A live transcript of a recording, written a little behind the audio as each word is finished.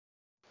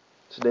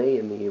Today,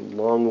 in the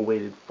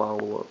long-awaited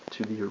follow-up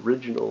to the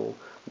original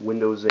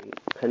Windows 8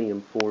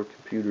 Pentium 4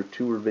 computer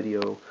tour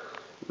video,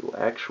 we will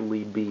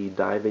actually be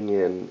diving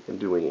in and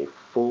doing a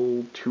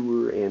full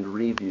tour and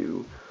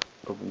review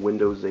of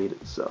Windows 8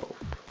 itself.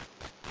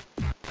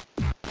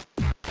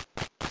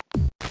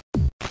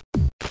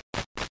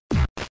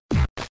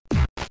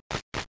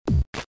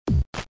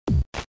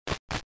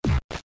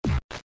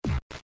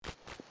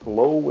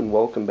 Hello and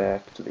welcome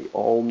back to the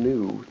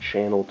all-new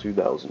Channel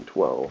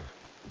 2012.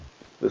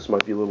 This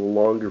might be a little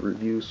longer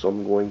review, so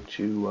I'm going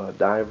to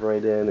dive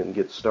right in and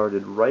get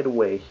started right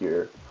away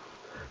here.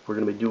 We're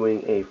going to be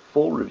doing a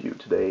full review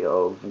today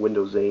of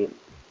Windows 8.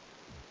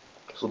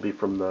 This will be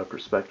from the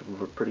perspective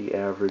of a pretty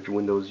average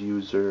Windows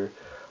user.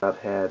 I've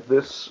had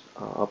this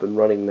up and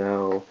running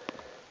now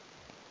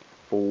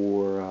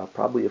for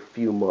probably a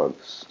few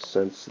months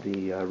since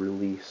the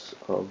release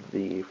of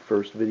the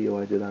first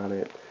video I did on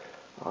it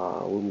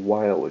a little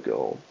while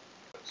ago.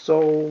 So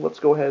let's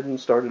go ahead and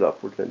start it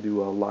up. We're going to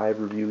do a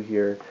live review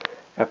here.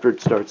 After it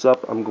starts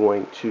up, I'm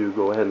going to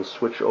go ahead and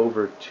switch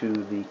over to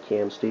the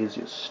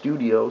Camtasia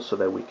Studio so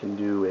that we can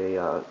do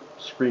a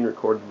screen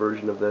recorded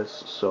version of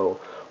this.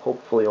 So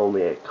hopefully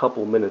only a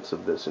couple minutes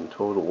of this in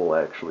total will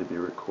actually be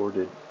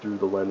recorded through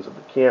the lens of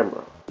the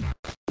camera.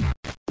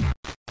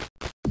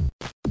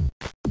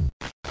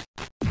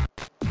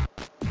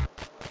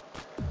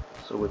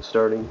 So it's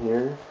starting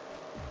here.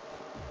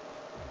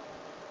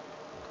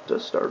 It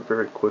does start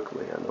very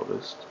quickly, I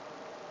noticed.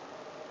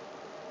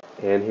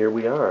 And here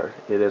we are.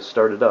 It has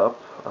started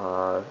up.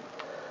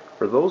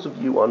 For those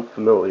of you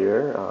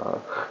unfamiliar,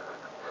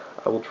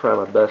 I will try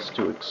my best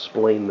to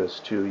explain this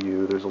to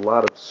you. There's a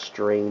lot of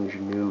strange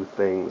new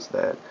things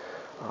that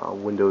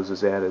Windows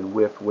has added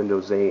with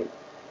Windows 8.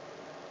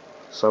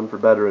 Some for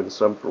better and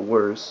some for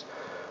worse.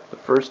 The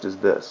first is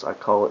this. I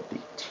call it the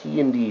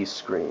T&D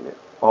screen.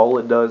 All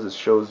it does is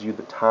shows you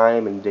the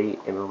time and date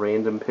in a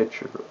random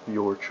picture of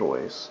your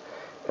choice,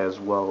 as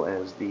well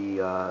as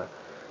the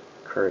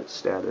current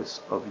status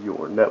of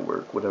your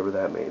network, whatever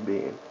that may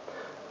be.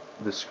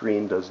 The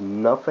screen does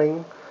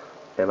nothing,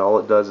 and all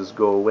it does is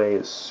go away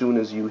as soon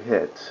as you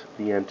hit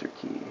the enter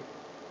key.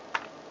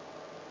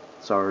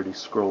 It's already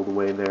scrolled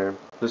away there.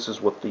 This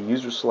is what the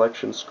user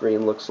selection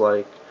screen looks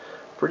like.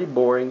 Pretty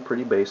boring,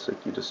 pretty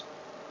basic. You just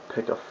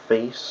pick a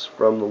face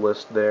from the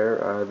list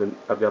there.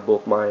 I've got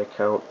both my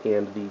account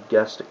and the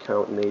guest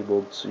account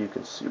enabled so you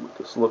can see what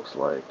this looks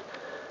like.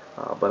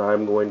 But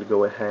I'm going to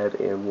go ahead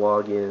and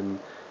log in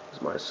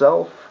as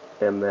myself,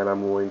 and then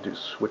I'm going to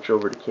switch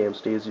over to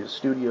Camtasia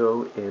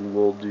Studio and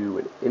we'll do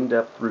an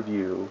in-depth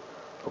review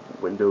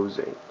of Windows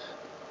 8.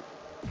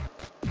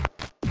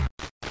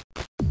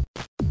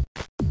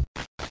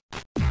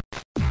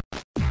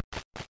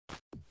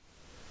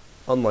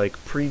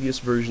 Unlike previous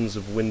versions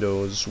of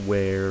Windows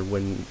where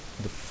when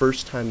the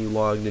first time you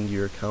logged into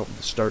your account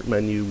the start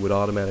menu would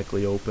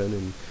automatically open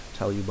and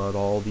tell you about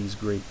all these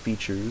great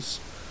features,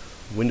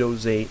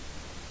 Windows 8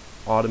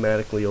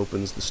 automatically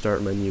opens the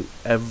start menu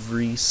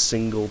every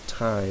single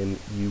time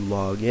you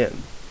log in.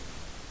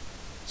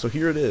 So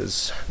here it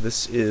is.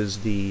 This is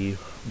the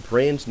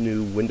brand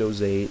new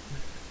Windows 8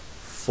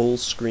 full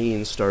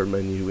screen start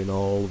menu in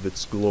all of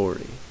its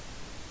glory.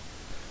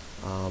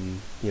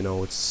 You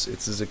know, it's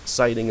as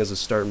exciting as a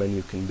start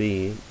menu can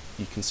be.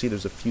 You can see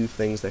there's a few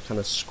things that kind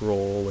of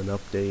scroll and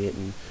update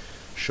and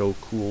show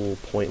cool,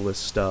 pointless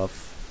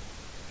stuff.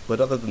 But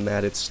other than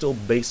that, it's still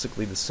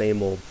basically the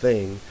same old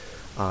thing,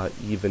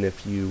 even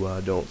if you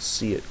don't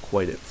see it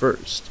quite at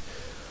first.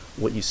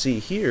 What you see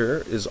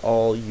here is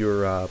all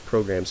your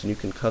programs, and you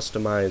can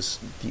customize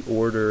the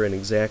order and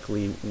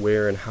exactly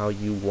where and how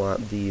you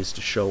want these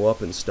to show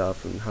up and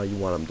stuff and how you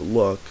want them to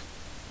look.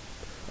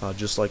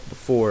 Just like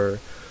before,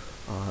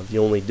 the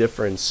only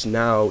difference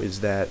now is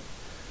that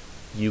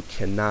you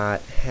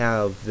cannot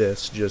have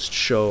this just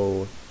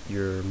show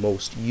your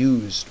most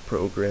used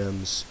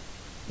programs.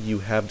 You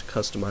have to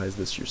customize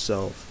this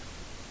yourself.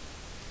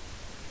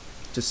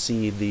 To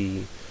see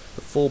the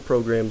full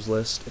programs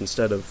list,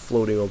 instead of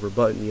floating over a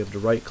button, you have to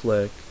right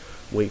click,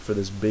 wait for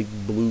this big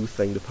blue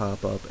thing to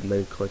pop up, and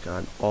then click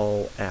on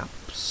all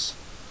apps.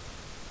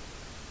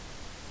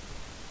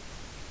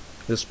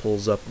 This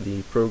pulls up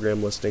the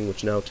program listing,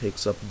 which now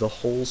takes up the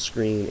whole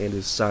screen and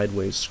is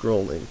sideways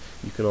scrolling.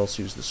 You can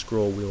also use the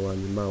scroll wheel on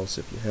your mouse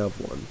if you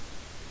have one.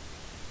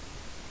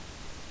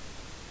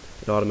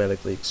 It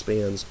automatically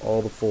expands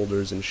all the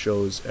folders and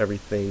shows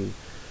everything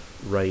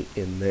right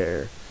in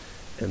there.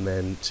 And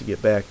then to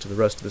get back to the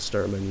rest of the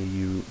start menu,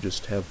 you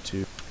just have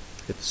to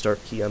hit the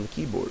start key on the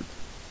keyboard.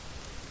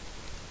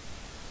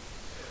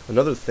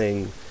 Another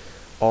thing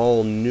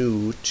all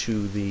new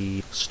to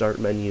the start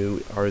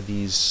menu are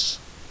these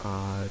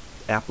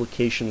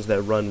applications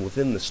that run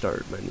within the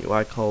start menu.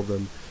 I call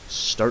them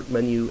start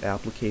menu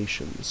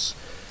applications.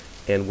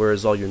 And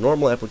whereas all your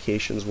normal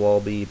applications will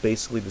all be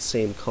basically the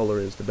same color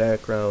as the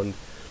background,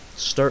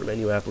 start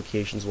menu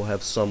applications will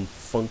have some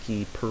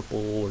funky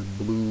purple or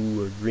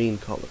blue or green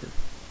color.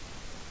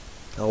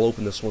 I'll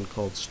open this one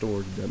called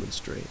Store to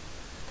demonstrate.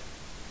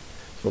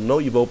 You'll know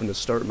you've opened a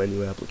Start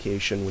Menu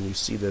application when you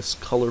see this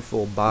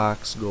colorful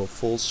box go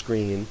full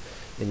screen,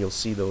 and you'll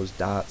see those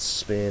dots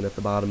spin at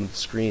the bottom of the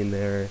screen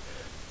there,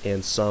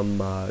 and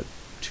some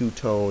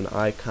two-tone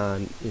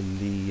icon in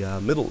the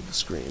middle of the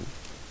screen.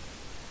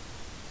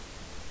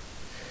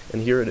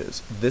 And here it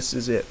is. This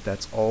is it.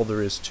 That's all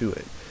there is to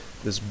it.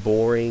 This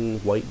boring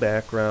white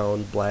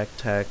background, black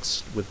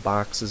text with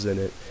boxes in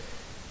it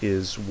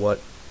is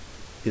what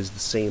is the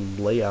same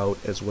layout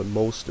as what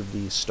most of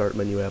these Start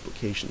Menu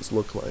applications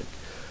look like.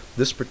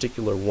 This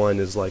particular one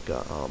is like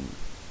a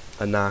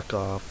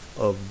knockoff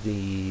of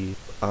the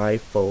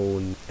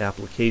iPhone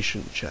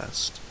application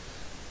chest.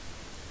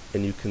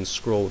 And you can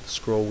scroll with the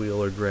scroll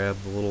wheel or grab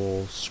the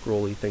little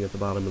scrolly thing at the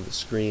bottom of the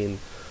screen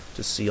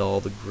to see all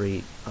the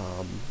great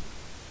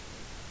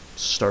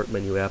Start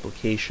Menu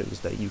applications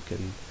that you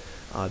can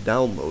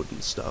download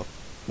and stuff.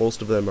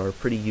 Most of them are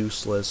pretty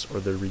useless, or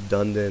they're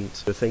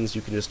redundant. They're things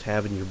you can just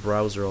have in your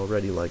browser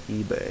already, like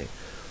eBay.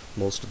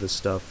 Most of this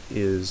stuff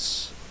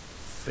is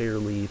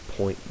fairly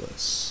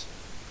pointless.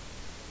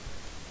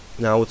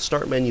 Now with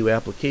Start Menu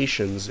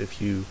applications,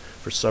 if you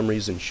for some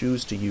reason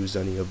choose to use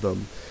any of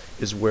them,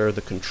 is where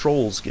the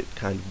controls get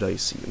kind of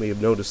dicey. You may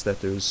have noticed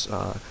that there's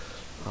a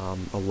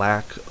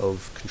lack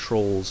of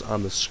controls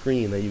on the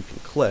screen that you can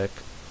click,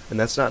 and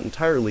that's not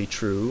entirely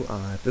true.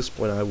 At this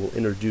point I will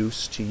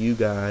introduce to you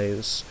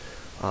guys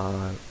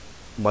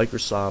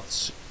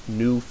Microsoft's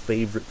new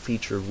favorite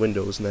feature of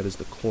Windows, and that is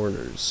the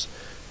corners.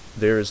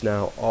 There is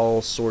now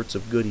all sorts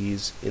of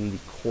goodies in the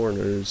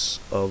corners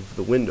of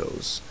the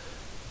windows.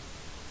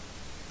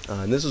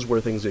 And this is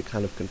where things get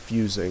kind of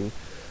confusing.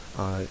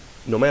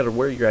 No matter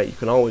where you're at, you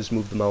can always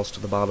move the mouse to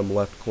the bottom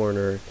left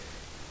corner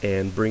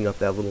and bring up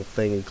that little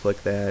thing and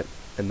click that,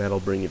 and that'll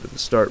bring you to the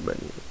Start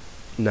Menu.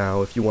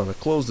 Now, if you want to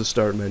close the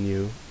Start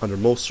Menu, under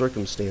most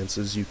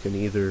circumstances, you can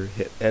either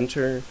hit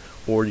Enter,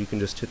 or you can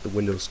just hit the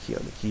Windows key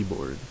on the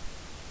keyboard.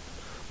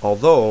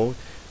 Although,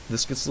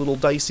 this gets a little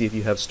dicey if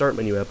you have Start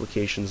Menu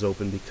applications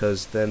open,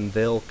 because then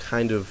they'll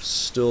kind of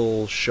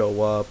still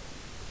show up,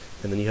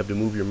 and then you have to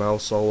move your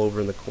mouse all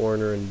over in the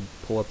corner and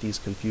pull up these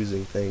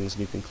confusing things,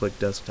 and you can click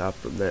Desktop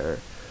from there.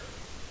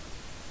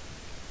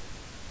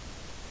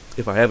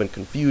 If I haven't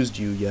confused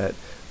you yet,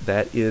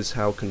 that is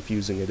how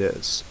confusing it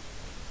is.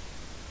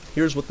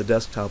 Here's what the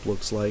desktop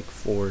looks like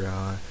for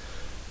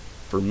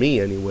me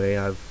anyway.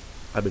 I've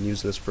been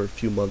using this for a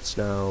few months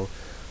now,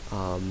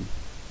 and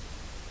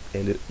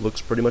it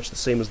looks pretty much the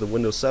same as the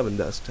Windows 7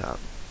 desktop.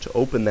 To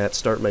open that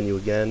Start Menu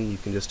again, you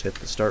can just hit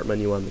the Start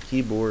Menu on the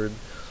keyboard,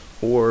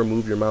 or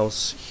move your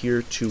mouse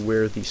here to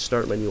where the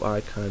Start Menu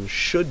icon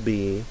should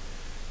be,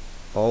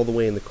 all the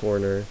way in the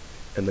corner,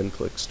 and then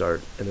click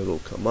Start, and it'll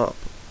come up.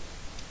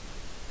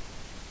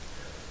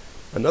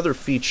 Another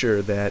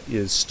feature that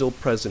is still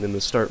present in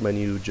the Start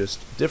Menu, just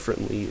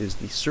differently, is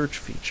the search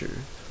feature.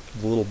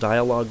 The little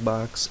dialog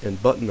box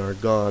and button are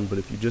gone, but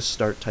if you just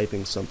start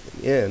typing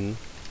something in,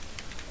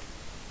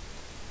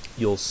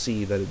 you'll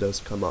see that it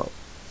does come up.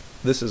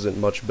 This isn't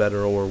much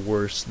better or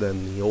worse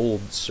than the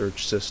old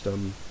search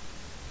system,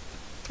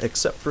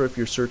 except for if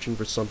you're searching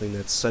for something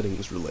that's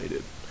settings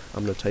related.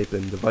 I'm going to type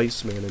in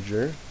Device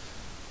Manager,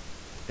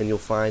 and you'll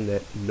find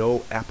that no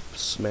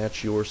apps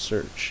match your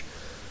search.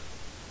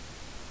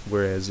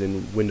 Whereas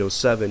in Windows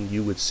 7,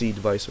 you would see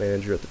Device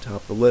Manager at the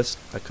top of the list.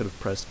 I could have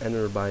pressed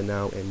Enter by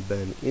now and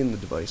been in the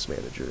Device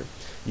Manager.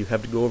 You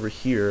have to go over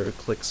here,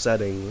 click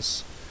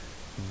Settings,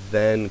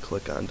 then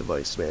click on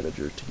Device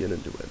Manager to get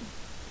into it.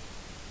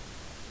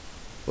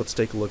 Let's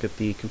take a look at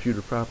the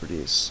computer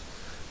properties.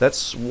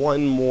 That's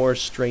one more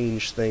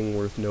strange thing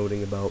worth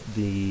noting about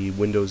the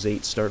Windows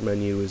 8 Start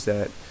Menu, is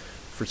that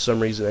for some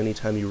reason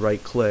anytime you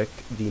right click,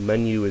 the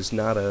menu is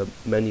not a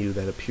menu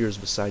that appears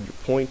beside your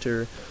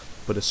pointer,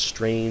 but a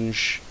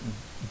strange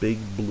big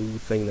blue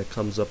thing that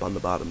comes up on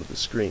the bottom of the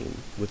screen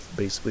with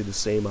basically the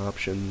same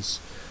options,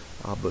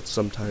 but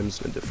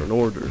sometimes in a different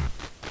order.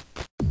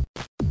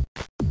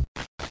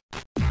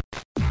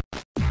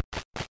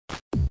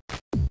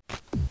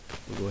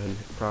 We'll go ahead and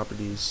hit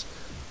Properties.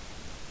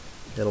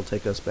 That'll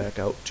take us back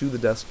out to the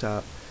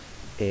desktop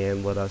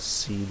and let us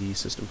see the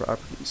system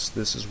properties.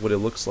 This is what it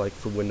looks like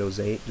for Windows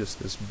 8, just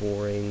this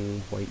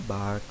boring white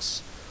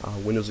box.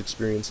 Windows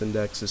Experience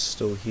Index is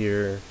still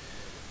here.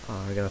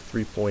 I got a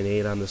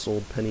 3.8 on this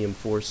old Pentium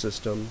 4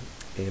 system,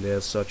 and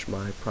as such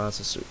my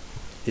processor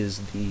is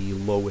the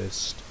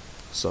lowest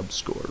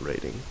subscore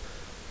rating.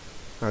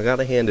 I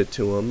gotta hand it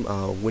to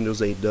them.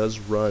 Windows 8 does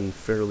run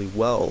fairly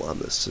well on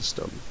this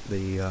system.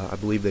 I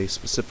believe they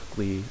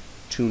specifically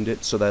tuned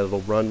it so that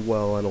it'll run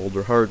well on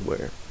older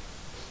hardware.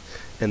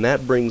 And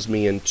that brings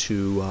me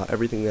into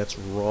everything that's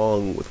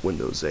wrong with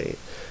Windows 8.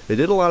 They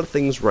did a lot of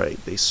things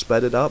right. They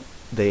sped it up.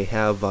 They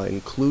have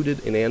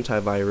included an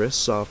antivirus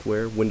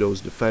software. Windows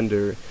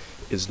Defender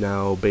is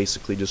now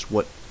basically just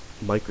what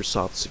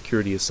Microsoft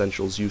Security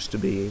Essentials used to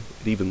be.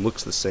 It even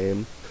looks the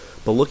same.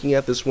 But looking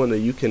at this window,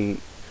 you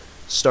can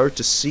start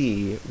to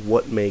see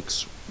what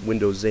makes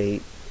Windows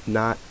 8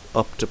 not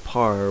up to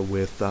par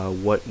with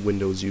what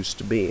Windows used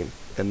to be.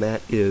 And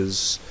that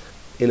is,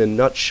 in a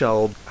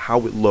nutshell, how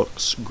it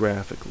looks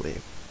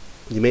graphically.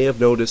 You may have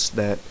noticed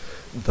that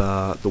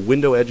the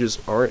window edges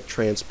aren't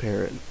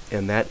transparent,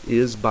 and that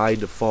is by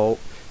default,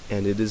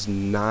 and it is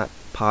not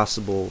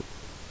possible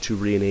to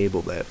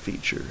re-enable that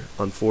feature,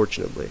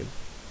 unfortunately.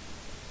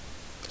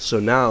 So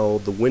now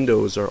the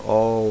windows are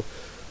all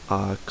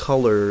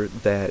color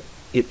that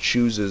it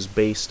chooses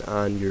based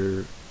on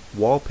your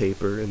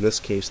wallpaper, in this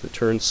case the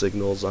turn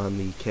signals on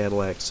the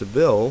Cadillac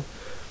Seville.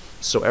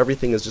 So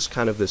everything is just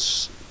kind of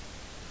this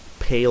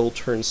pale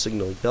turn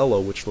signal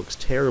yellow, which looks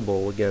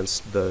terrible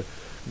against the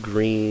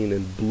green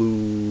and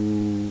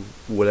blue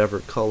whatever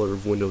color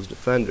of Windows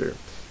Defender.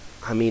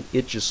 I mean,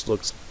 it just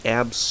looks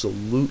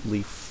absolutely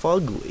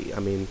fugly.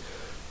 I mean,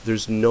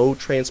 there's no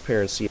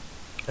transparency.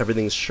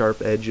 Everything's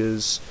sharp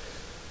edges,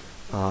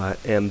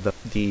 and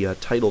the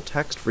title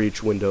text for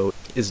each window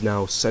is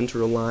now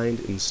center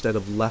aligned instead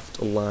of left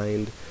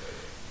aligned,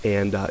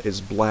 and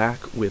is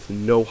black with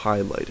no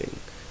highlighting.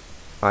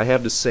 I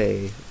have to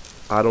say,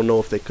 I don't know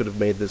if they could have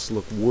made this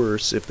look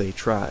worse if they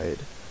tried.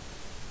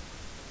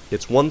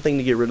 It's one thing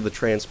to get rid of the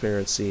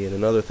transparency and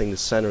another thing to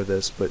center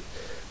this, but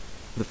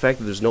the fact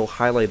that there's no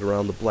highlight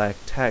around the black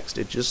text,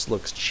 it just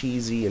looks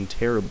cheesy and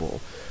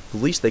terrible. The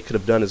least they could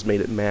have done is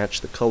made it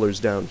match the colors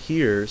down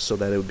here so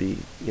that it would be,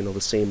 you know,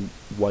 the same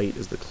white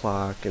as the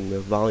clock and the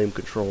volume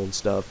control and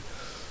stuff.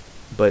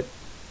 But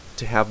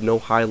to have no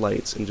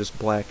highlights and just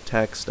black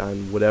text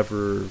on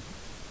whatever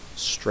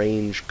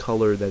strange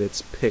color that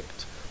it's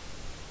picked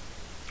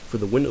for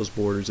the Windows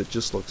borders, it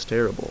just looks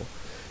terrible.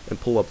 And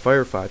pull up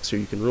Firefox here,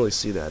 you can really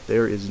see that.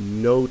 There is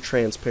no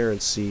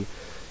transparency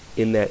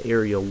in that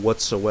area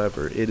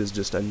whatsoever. It is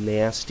just a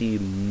nasty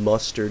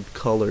mustard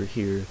color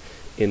here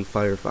in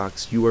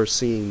Firefox. You are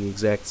seeing the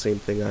exact same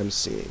thing I'm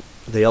seeing.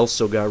 They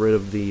also got rid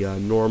of the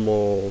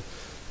normal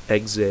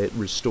exit,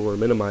 restore,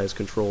 minimize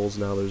controls.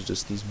 Now there's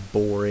just these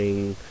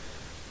boring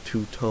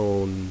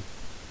two-tone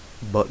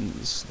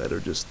buttons that are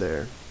just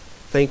there.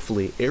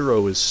 Thankfully,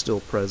 arrow is still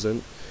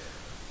present.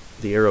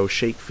 The arrow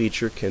shake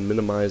feature can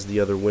minimize the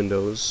other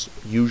windows,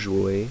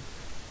 usually,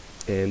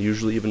 and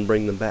usually even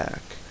bring them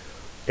back.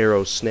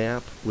 Arrow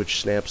snap,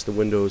 which snaps the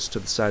windows to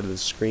the side of the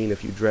screen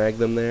if you drag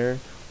them there,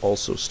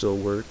 also still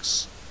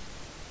works.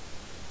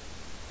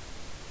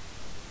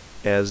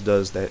 As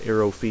does that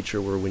arrow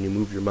feature where when you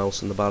move your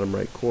mouse in the bottom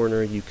right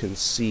corner, you can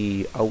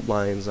see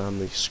outlines on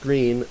the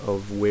screen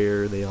of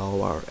where they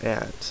all are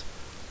at.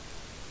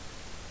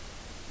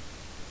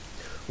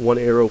 One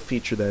arrow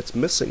feature that's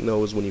missing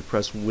though is when you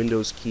press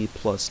Windows key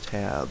plus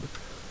tab.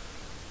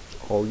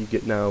 All you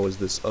get now is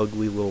this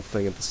ugly little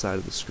thing at the side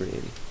of the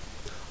screen.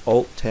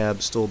 Alt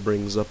tab still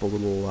brings up a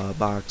little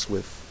box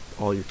with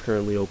all your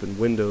currently open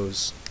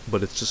windows,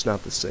 but it's just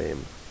not the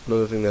same.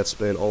 Another thing that's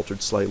been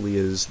altered slightly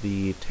is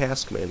the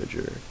task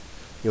manager.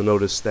 You'll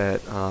notice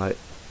that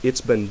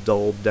it's been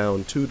dulled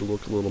down too to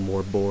look a little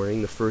more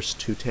boring. The first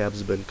two tabs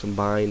have been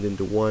combined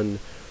into one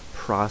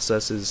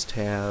processes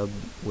tab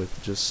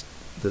with just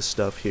this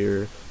stuff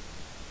here.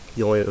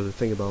 The only other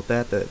thing about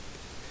that that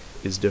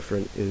is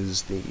different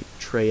is the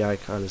tray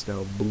icon is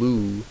now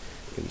blue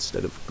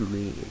instead of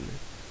green.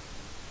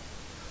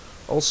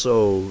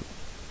 Also,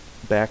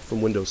 back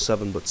from Windows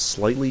 7 but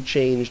slightly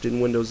changed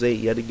in Windows 8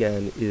 yet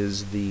again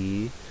is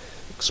the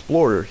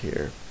Explorer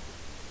here.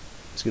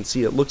 As you can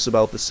see, it looks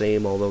about the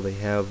same, although they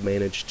have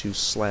managed to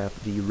slap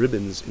the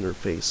ribbons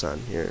interface on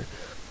here.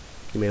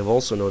 You may have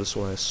also noticed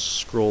when I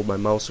scrolled my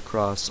mouse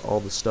across all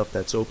the stuff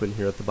that's open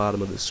here at the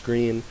bottom of the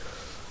screen,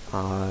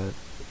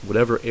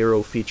 whatever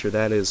arrow feature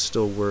that is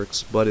still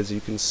works, but as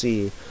you can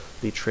see,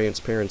 the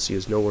transparency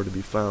is nowhere to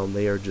be found.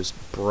 They are just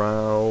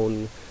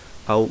brown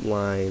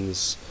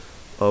outlines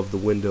of the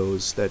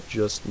windows that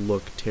just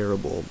look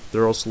terrible.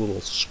 They're also a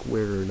little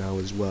squarer now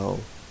as well.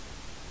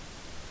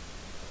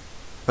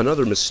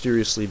 Another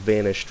mysteriously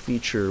vanished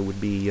feature would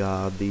be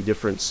the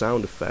different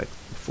sound effect.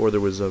 Before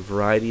there was a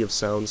variety of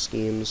sound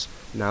schemes,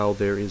 now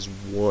there is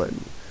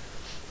one.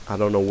 I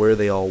don't know where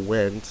they all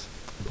went,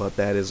 but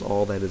that is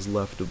all that is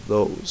left of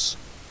those.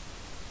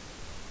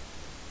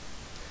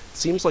 It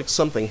seems like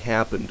something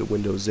happened to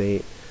Windows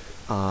 8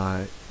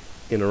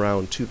 in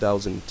around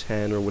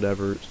 2010 or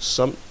whatever,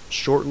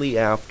 shortly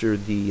after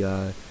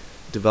the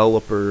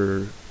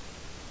developer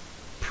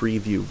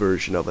preview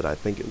version of it, I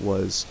think it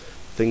was.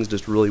 Things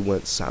just really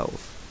went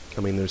south.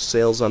 I mean, their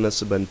sales on this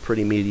have been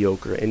pretty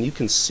mediocre, and you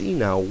can see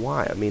now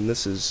why. I mean,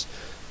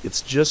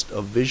 it's just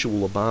a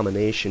visual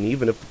abomination.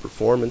 Even if the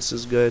performance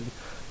is good,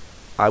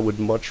 I would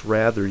much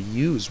rather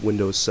use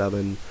Windows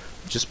 7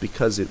 just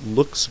because it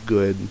looks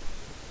good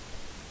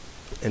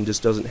and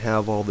just doesn't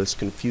have all this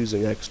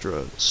confusing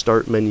extra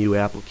start menu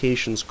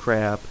applications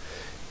crap.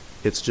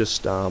 It's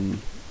just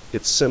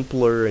it's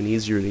simpler and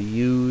easier to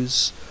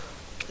use,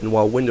 and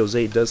while Windows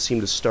 8 does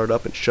seem to start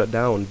up and shut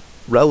down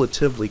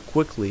relatively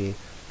quickly,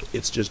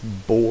 it's just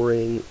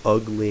boring,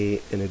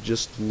 ugly, and it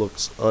just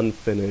looks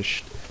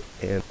unfinished,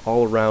 and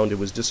all around it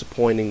was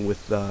disappointing,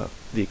 with the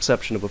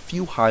exception of a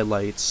few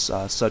highlights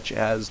such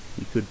as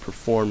the good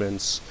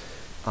performance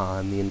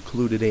on the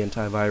included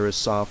antivirus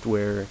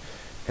software,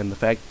 and the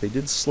fact that they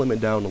did slim it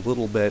down a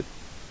little bit,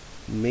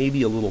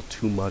 maybe a little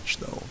too much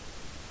though.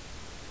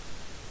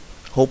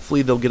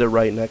 Hopefully they'll get it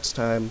right next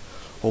time.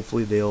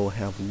 Hopefully they'll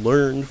have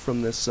learned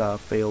from this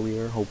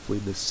failure. Hopefully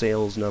the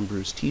sales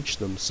numbers teach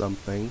them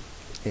something.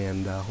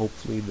 And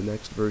hopefully the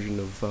next version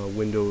of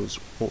Windows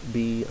won't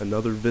be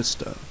another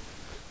Vista.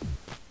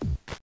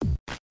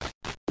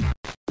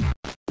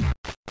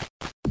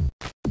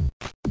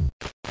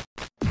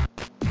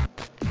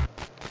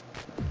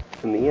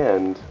 In the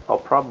end, I'll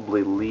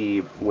probably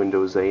leave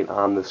Windows 8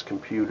 on this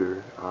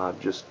computer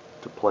just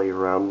to play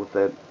around with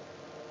it.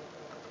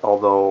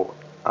 Although,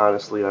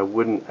 honestly, I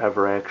wouldn't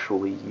ever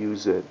actually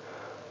use it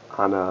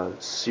on a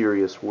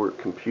serious work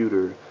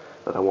computer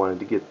that I wanted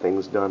to get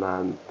things done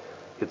on.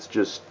 It's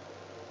just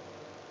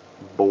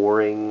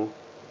boring,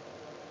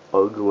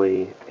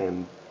 ugly,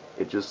 and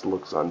it just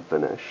looks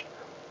unfinished.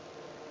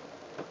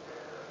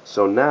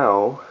 So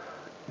now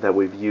that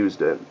we've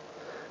used it,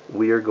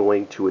 we are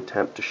going to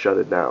attempt to shut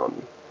it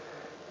down.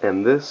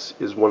 And this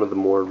is one of the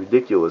more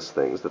ridiculous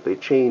things that they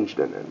changed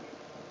in it.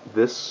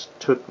 This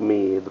took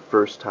me the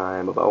first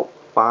time about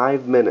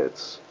 5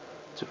 minutes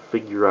to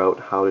figure out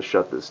how to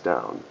shut this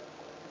down.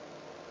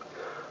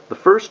 The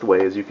first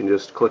way is you can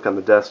just click on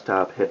the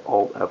desktop, hit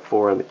Alt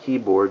F4 on the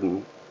keyboard,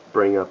 and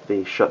bring up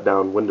the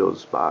Shutdown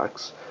Windows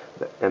box,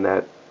 and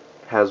that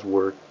has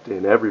worked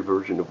in every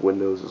version of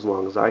Windows as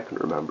long as I can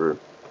remember.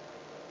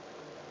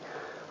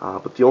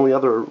 But the only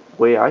other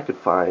way I could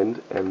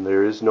find, and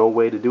there is no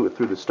way to do it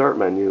through the Start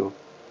menu,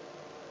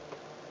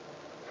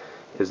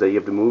 is that you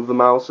have to move the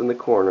mouse in the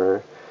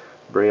corner,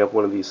 bring up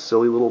one of these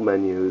silly little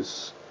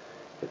menus,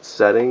 hit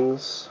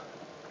Settings,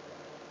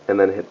 and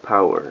then hit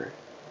Power.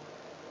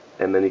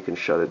 And then you can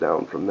shut it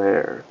down from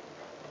there.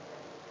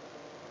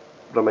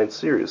 But I mean,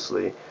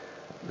 seriously,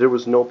 there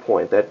was no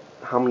point.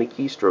 How many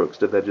keystrokes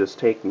did that just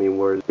take me,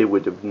 where it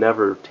would have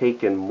never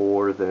taken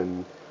more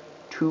than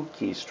 2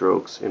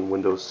 keystrokes in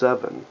Windows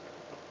 7.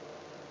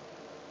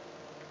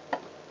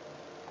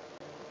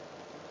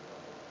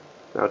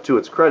 Now, to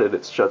its credit,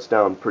 it shuts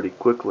down pretty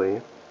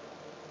quickly.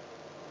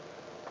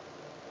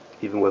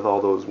 Even with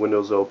all those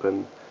windows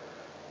open,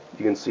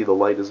 you can see the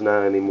light is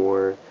not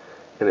anymore,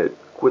 and it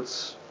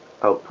quits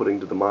outputting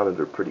to the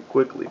monitor pretty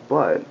quickly.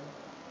 But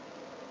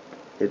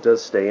it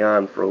does stay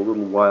on for a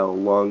little while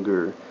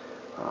longer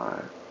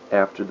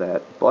after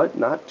that, but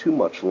not too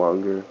much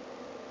longer.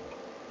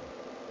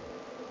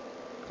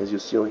 As you'll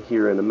see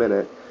here in a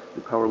minute,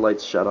 the power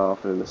lights shut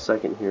off, and in a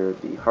second here,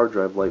 the hard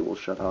drive light will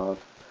shut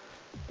off,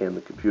 and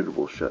the computer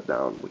will shut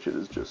down, which it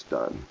has just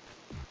done.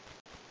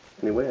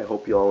 Anyway, I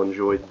hope you all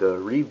enjoyed the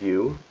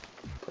review,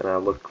 and I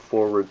look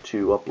forward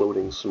to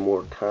uploading some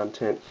more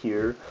content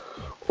here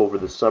over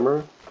the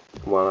summer.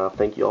 I want to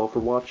thank you all for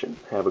watching.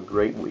 Have a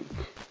great week.